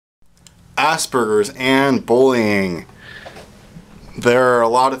Asperger's and bullying. There are a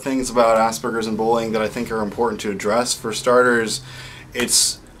lot of things about Asperger's and bullying that I think are important to address. For starters,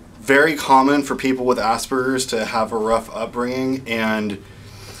 it's very common for people with Asperger's to have a rough upbringing, and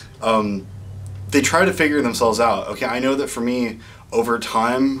they try to figure themselves out. Okay, I know that for me, over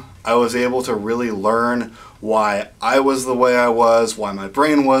time, I was able to really learn why I was the way I was, why my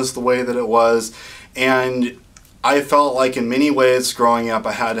brain was the way that it was, and I felt like in many ways growing up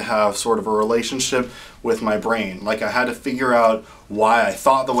I had to have sort of a relationship with my brain. Like I had to figure out why I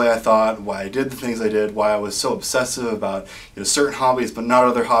thought the way I thought, why I did the things I did, why I was so obsessive about certain hobbies but not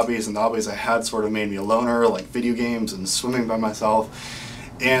other hobbies, and the hobbies I had sort of made me a loner, like video games and swimming by myself.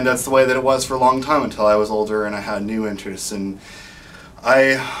 And that's the way that it was for a long time until I was older and I had new interests. And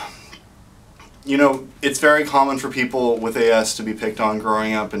it's very common for people with AS to be picked on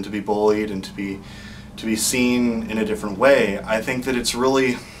growing up and to be bullied and to be seen in a different way. I think that it's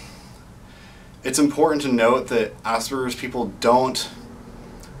important to note that Asperger's people don't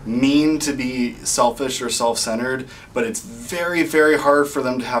mean to be selfish or self-centered, but it's very, very hard for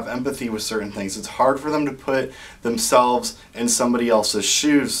them to have empathy with certain things. It's hard for them to put themselves in somebody else's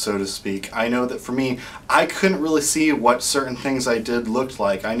shoes, so to speak. I know that for me, I couldn't really see what certain things I did looked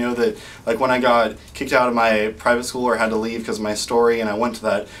like. I know that like when I got kicked out of my private school or had to leave because of my story and I went to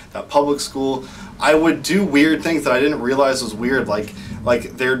that public school, I would do weird things that I didn't realize was weird, like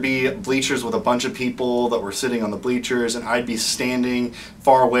there'd be bleachers with a bunch of people that were sitting on the bleachers, and I'd be standing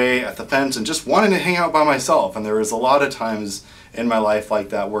far away at the fence and just wanting to hang out by myself. And there was a lot of times in my life like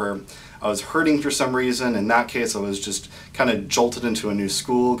that where I was hurting for some reason. In that case, I was just kind of jolted into a new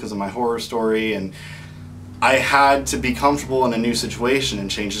school because of my horror story, and I had to be comfortable in a new situation, and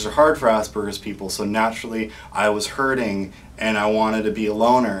changes are hard for Asperger's people, so naturally I was hurting and I wanted to be a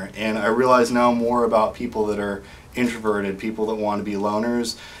loner. And I realize now more about people that are introverted, people that want to be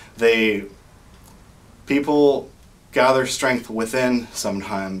loners. People gather strength within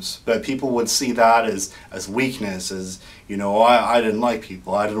sometimes, but people would see that as weakness, as, I didn't like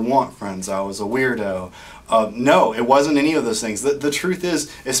people, I didn't want friends, I was a weirdo. No, it wasn't any of those things. The truth is,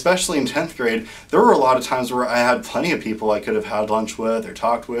 especially in 10th grade, there were a lot of times where I had plenty of people I could have had lunch with or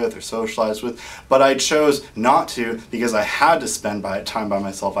talked with or socialized with, but I chose not to because I had to spend time by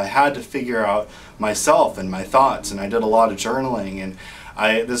myself. I had to figure out myself and my thoughts, and I did a lot of journaling, and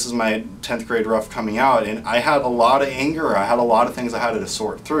this is my 10th grade rough coming out, and I had a lot of anger, I had a lot of things I had to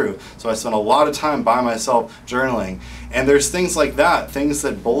sort through, so I spent a lot of time by myself journaling. And there's things like that, things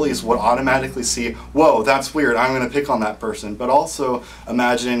that bullies would automatically see, whoa, that's weird, I'm going to pick on that person. But also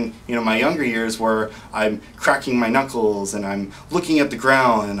imagine, my younger years where I'm cracking my knuckles and I'm looking at the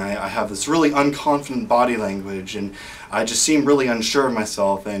ground and I have this really unconfident body language and I just seem really unsure of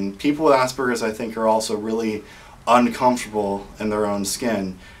myself. And people with Asperger's, I think, are also really uncomfortable in their own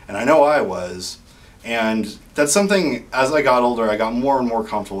skin, and I know I was. And that's something, as I got older, I got more and more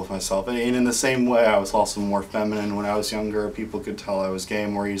comfortable with myself. And in the same way, I was also more feminine. When I was younger, people could tell I was gay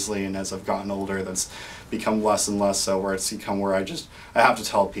more easily, and as I've gotten older, that's become less and less so, where it's become where I have to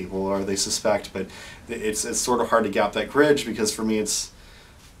tell people, or they suspect, but it's sort of hard to gap that bridge, because for me it's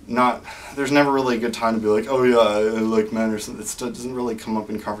not, there's never really a good time to be like, oh yeah, I like men, or something. It doesn't really come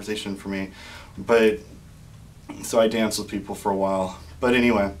up in conversation for me. But so I danced with people for a while. But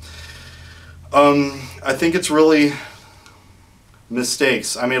anyway, I think it's really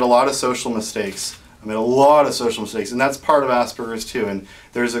mistakes. I made a lot of social mistakes. And that's part of Asperger's too. And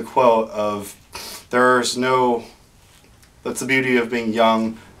there's a quote of, that's the beauty of being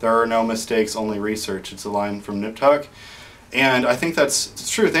young, there are no mistakes, only research. It's a line from Nip Tuck. And I think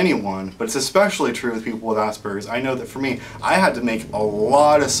it's true with anyone, but it's especially true with people with Asperger's. I know that for me, I had to make a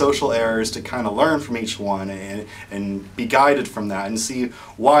lot of social errors to kind of learn from each one and be guided from that and see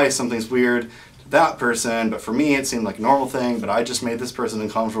why something's weird to that person, but for me it seemed like a normal thing, but I just made this person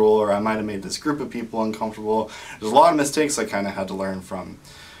uncomfortable, or I might have made this group of people uncomfortable. There's a lot of mistakes I kind of had to learn from.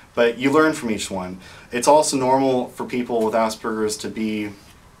 But you learn from each one. It's also normal for people with Asperger's to be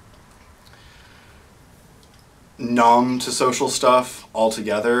numb to social stuff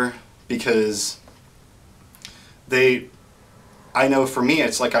altogether, because I know for me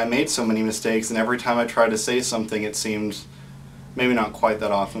it's like I made so many mistakes, and every time I tried to say something, it seemed, maybe not quite that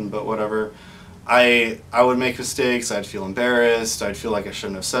often, but whatever, I would make mistakes, I'd feel embarrassed, I'd feel like I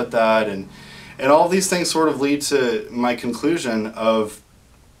shouldn't have said that, and all these things sort of lead to my conclusion of,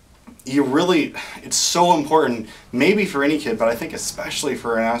 it's so important, maybe for any kid, but I think especially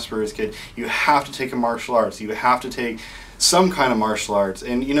for an Asperger's kid, you have to take a martial arts. You have to take some kind of martial arts.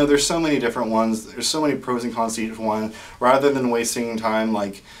 And there's so many different ones, there's so many pros and cons to each one. Rather than wasting time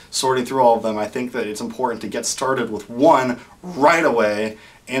like sorting through all of them, I think that it's important to get started with one right away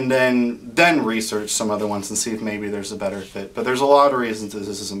and then research some other ones and see if maybe there's a better fit. But there's a lot of reasons that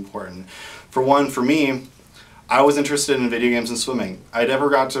this is important. For one, for me, I was interested in video games and swimming. I never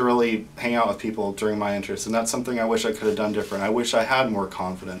got to really hang out with people during my interests, and that's something I wish I could have done different. I wish I had more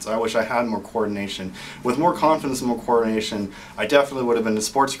confidence. I wish I had more coordination. With more confidence and more coordination, I definitely would have been into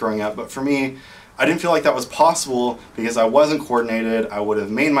sports growing up, but for me, I didn't feel like that was possible because I wasn't coordinated. I would have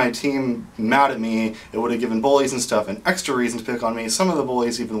made my team mad at me. It would have given bullies and stuff an extra reason to pick on me. Some of the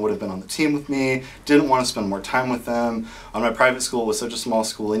bullies even would have been on the team with me, didn't want to spend more time with them. On my private school, it was such a small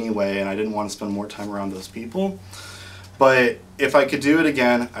school anyway, and I didn't want to spend more time around those people. But if I could do it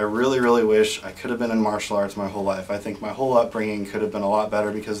again, I really, really wish I could have been in martial arts my whole life. I think my whole upbringing could have been a lot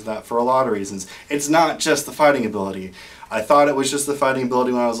better because of that for a lot of reasons. It's not just the fighting ability. I thought it was just the fighting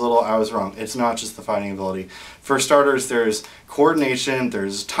ability when I was little. I was wrong. It's not just the fighting ability. For starters, there's coordination,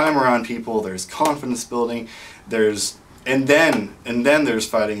 there's time around people, there's confidence building, and then there's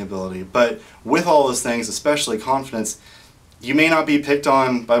fighting ability. But with all those things, especially confidence, you may not be picked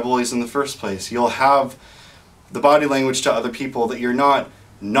on by bullies in the first place. You'll have the body language to other people that you're not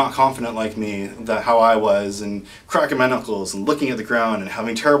confident like me, that how I was, and cracking my knuckles and looking at the ground and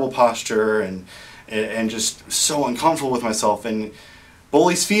having terrible posture and just so uncomfortable with myself. And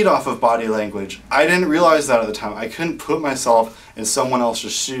bullies feed off of body language. I didn't realize that at the time. I couldn't put myself in someone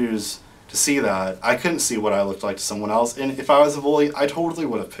else's shoes to see that. I couldn't see what I looked like to someone else. And if I was a bully, I totally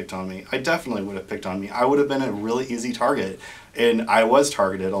would have picked on me. I definitely would have picked on me. I would have been a really easy target. And I was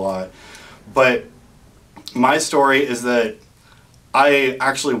targeted a lot. But my story is that I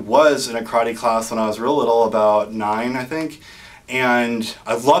actually was in a karate class when I was real little, about 9, I think. And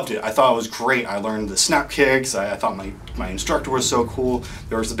I loved it. I thought it was great. I learned the snap kicks. I thought my instructor was so cool.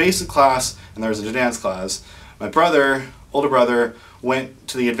 There was a basic class and there was an advanced class. My brother, older brother, went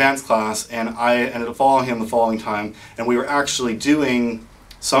to the advanced class and I ended up following him the following time, and we were actually doing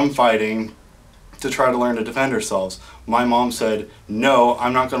some fighting to try to learn to defend ourselves. My mom said, no,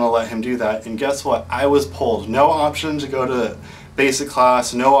 I'm not going to let him do that. And guess what? I was pulled. No option to go to basic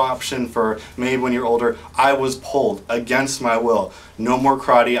class, no option for maybe when you're older. I was pulled against my will. No more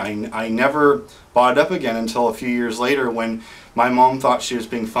karate. I never brought it up again until a few years later when my mom thought she was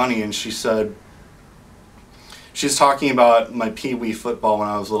being funny, and she said, she's talking about my pee-wee football when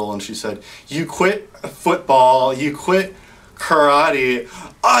I was little, and she said, you quit football, you quit karate.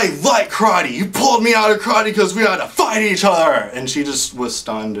 I like karate. You pulled me out of karate because we had to fight each other. And she just was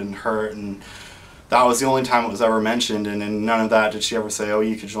stunned and hurt, and that was the only time it was ever mentioned, and in none of that did she ever say, oh,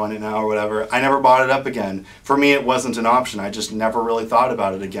 you could join it now or whatever. I never brought it up again. For me, it wasn't an option. I just never really thought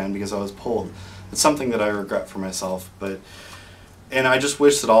about it again because I was pulled. It's something that I regret for myself, and I just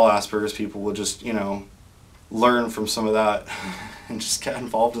wish that all Asperger's people would just, learn from some of that and just get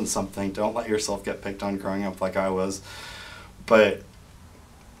involved in something. Don't let yourself get picked on growing up like I was. But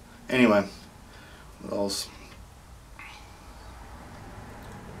anyway, what else?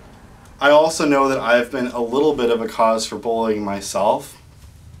 I also know that I've been a little bit of a cause for bullying myself,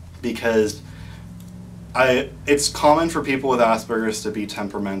 because it's common for people with Asperger's to be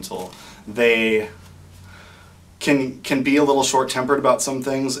temperamental. They can be a little short-tempered about some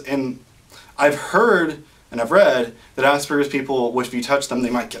things, and I've heard and I've read that Asperger's people, if you touch them, they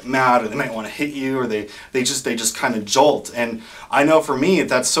might get mad, or they might want to hit you, or they just kind of jolt. And I know for me,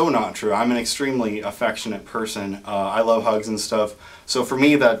 that's so not true. I'm an extremely affectionate person. I love hugs and stuff. So for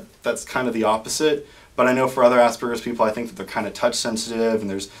me, that's kind of the opposite. But I know for other Asperger's people, I think that they're kind of touch sensitive, and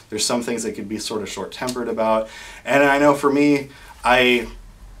there's some things they could be sort of short-tempered about. And I know for me, I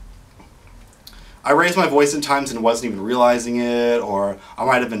raised my voice at times and wasn't even realizing it, or I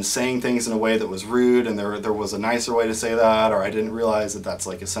might have been saying things in a way that was rude, and there was a nicer way to say that, or I didn't realize that that's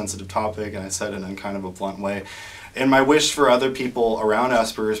like a sensitive topic and I said it in kind of a blunt way. And my wish for other people around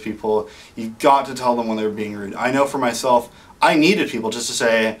Asperger's people, you've got to tell them when they're being rude. I know for myself, I needed people just to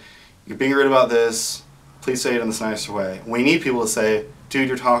say, you're being rude about this, please say it in this nicer way. We need people to say, dude,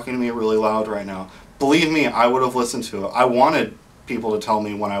 you're talking to me really loud right now. Believe me, I would have listened to it. I wanted people to tell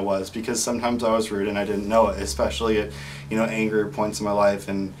me when I was, because sometimes I was rude and I didn't know it, especially at angry points in my life,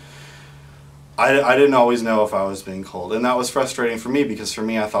 and I didn't always know if I was being cold, and that was frustrating for me, because for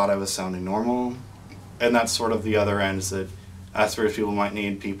me I thought I was sounding normal. And that's sort of the other end, is that Asperger's people might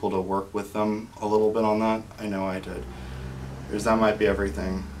need people to work with them a little bit on that. I know I did. Because that might be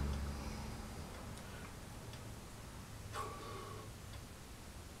everything.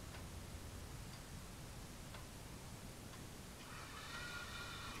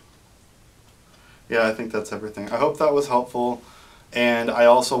 Yeah, I think that's everything. I hope that was helpful, and I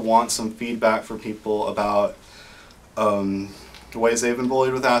also want some feedback from people about the ways they've been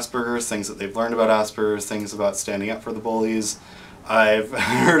bullied with Asperger's, things that they've learned about Asperger's, things about standing up for the bullies. I've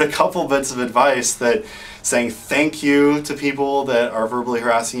heard a couple bits of advice that saying thank you to people that are verbally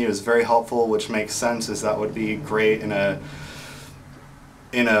harassing you is very helpful, which makes sense, as that would be great in a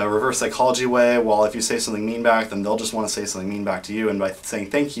reverse psychology way. While if you say something mean back, then they'll just want to say something mean back to you, and by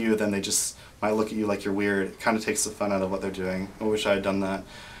saying thank you, then they just might look at you like you're weird. It kind of takes the fun out of what they're doing. I wish I had done that.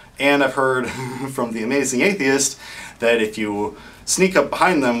 And I've heard from the amazing atheist that if you sneak up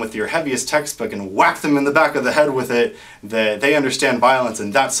behind them with your heaviest textbook and whack them in the back of the head with it, that they understand violence,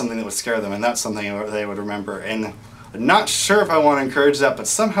 and that's something that would scare them, and that's something they would remember. And I'm not sure if I want to encourage that, but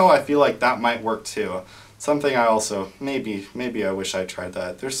somehow I feel like that might work too. Something I also, maybe I wish I tried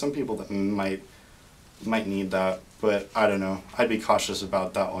that. There's some people that might need that, but I don't know. I'd be cautious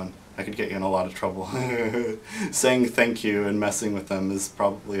about that one. I could get you in a lot of trouble. Saying thank you and messing with them is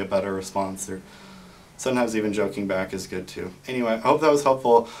probably a better response. Or sometimes even joking back is good too. Anyway, I hope that was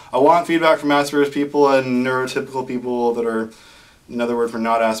helpful. I want feedback from Asperger's people and neurotypical people that are, another word for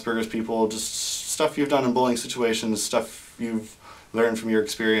not Asperger's people, just stuff you've done in bullying situations, stuff you've learned from your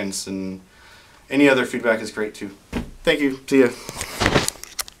experience, and any other feedback is great too. Thank you. See ya.